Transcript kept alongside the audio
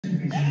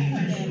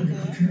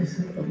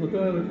my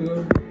daddy,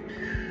 cuz.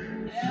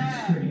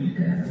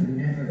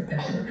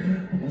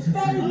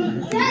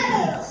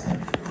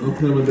 I'm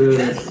playing my dad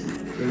at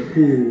the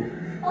pool.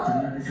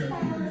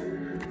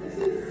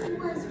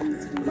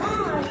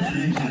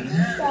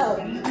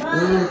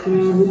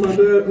 Who my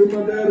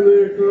dad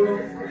is, cuz?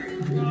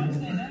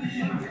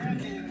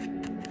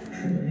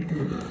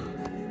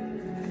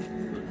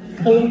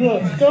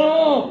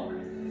 Stop!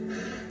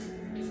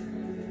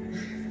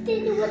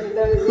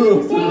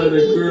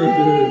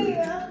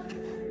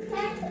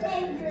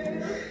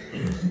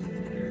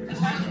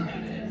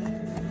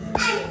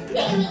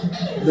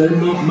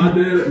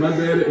 My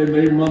dad and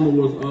their mama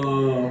was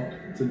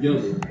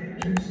together.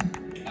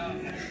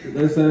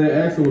 They said they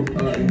actually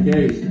was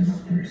engaged.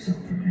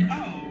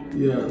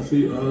 Yeah, he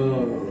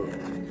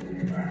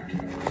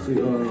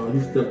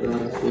stepped out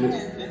and shit.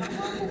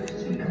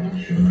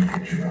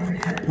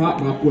 My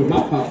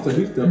pop said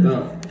he stepped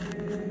out.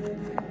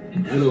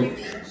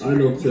 I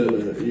know tell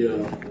that,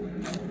 yeah.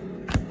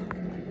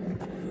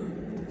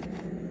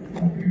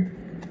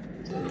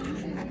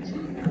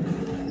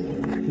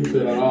 He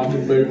said all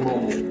his baby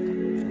mama,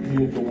 he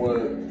was the one,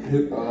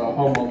 her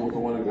mama was the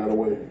one that got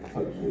away,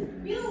 type shit.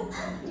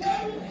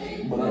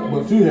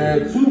 But you had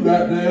two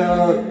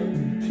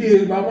goddamn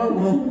kids by my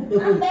mama.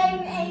 I'm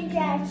baby ain't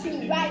got you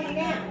right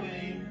now.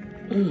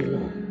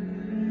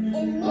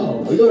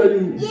 Oh, you know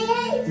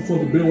you supposed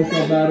to build with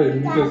somebody and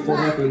you just so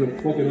happen to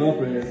fuck it up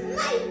and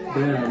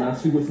damn, now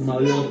she with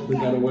somebody else that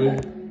got away.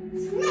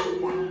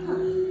 Snake that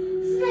one.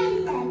 Snake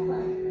that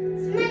one.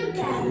 Snake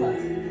that one.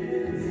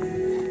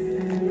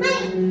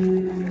 Snake.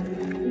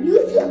 You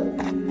too.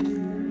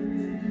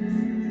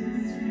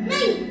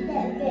 Snake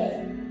that big.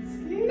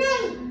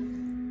 Snake.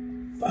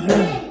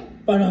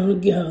 Para,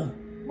 look at her.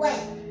 What?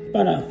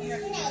 Para.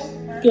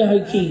 Get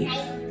her key.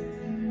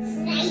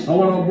 I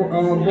want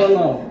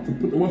umbrella to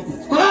put the one.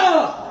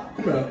 Stop!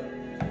 Come here.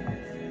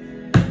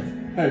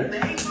 Hey.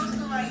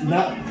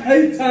 Not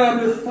pay time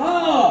to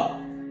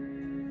stop.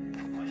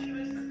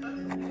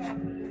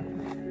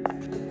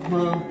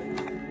 Huh?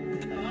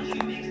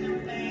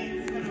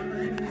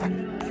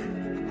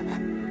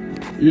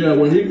 Yeah,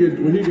 when he get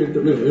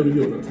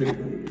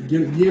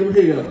give him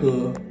here,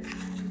 cuz.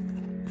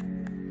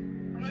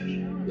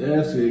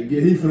 That shit,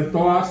 he finna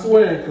throw out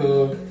sweat,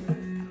 cuz.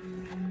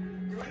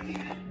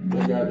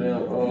 That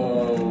goddamn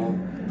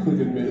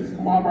cooking mess.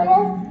 Come on,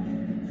 brother.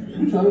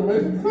 You trying to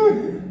make some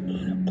cooking?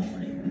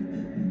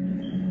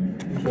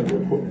 You trying to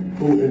put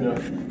food in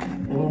there?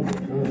 Oh my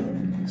god.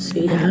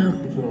 See how? You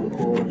trying to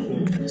record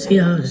shit? See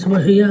how? So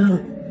y'all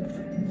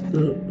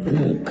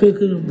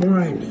cooking the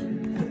brownie.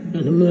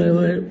 And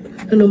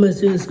I'm gonna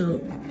say so.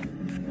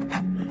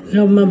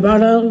 Have my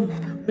brother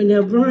in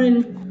that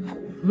brownie.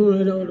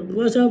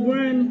 What's up,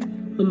 brownie?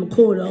 I'm gonna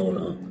record all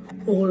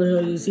the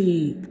hell you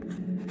see.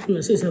 I'm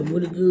gonna say something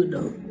really good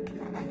though.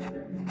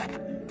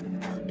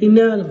 I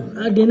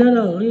did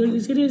not. You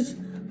see this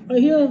right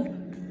here?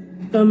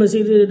 I'm gonna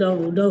see this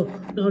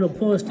the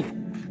pasty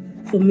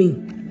for me.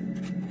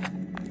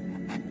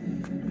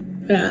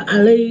 I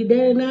laid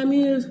that 9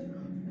 years.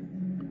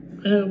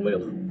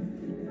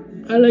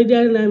 I laid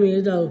that 9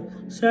 years though.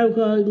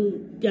 Circle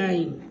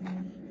game.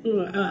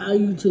 Our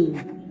YouTube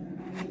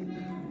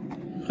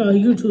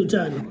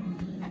channel.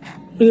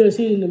 You're gonna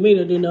see in the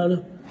middle, you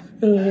know.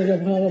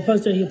 I'll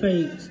post on your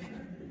page.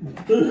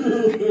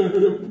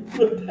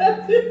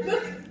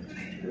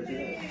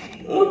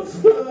 I'm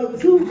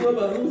too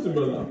brother. Listen,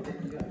 brother.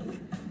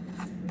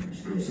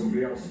 Screw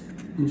somebody else.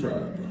 I'm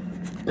trying.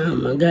 Oh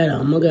my god,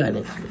 oh my god.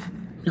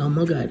 Oh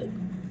my god.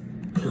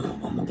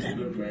 Oh my god.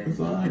 It's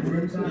alright,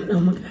 bro. Oh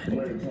my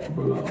god.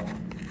 Brother.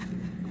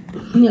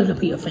 You gotta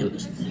be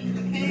famous.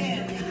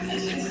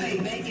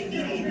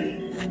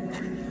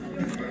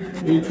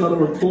 He trying to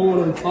record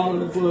and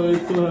talk for his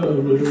time,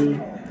 man.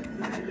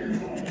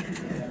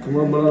 Come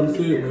on, brother,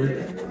 see it, man.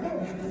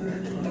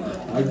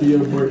 I give you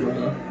a break right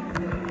now.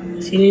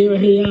 See that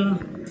right here, y'all?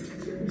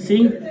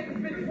 See?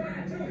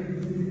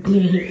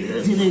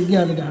 See that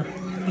together, y'all.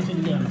 See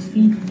together,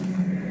 see?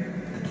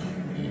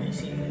 Yeah,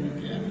 see that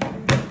together.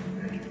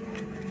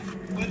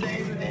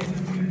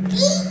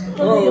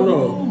 Oh, no.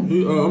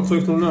 I'm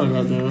texting him now,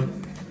 goddamn.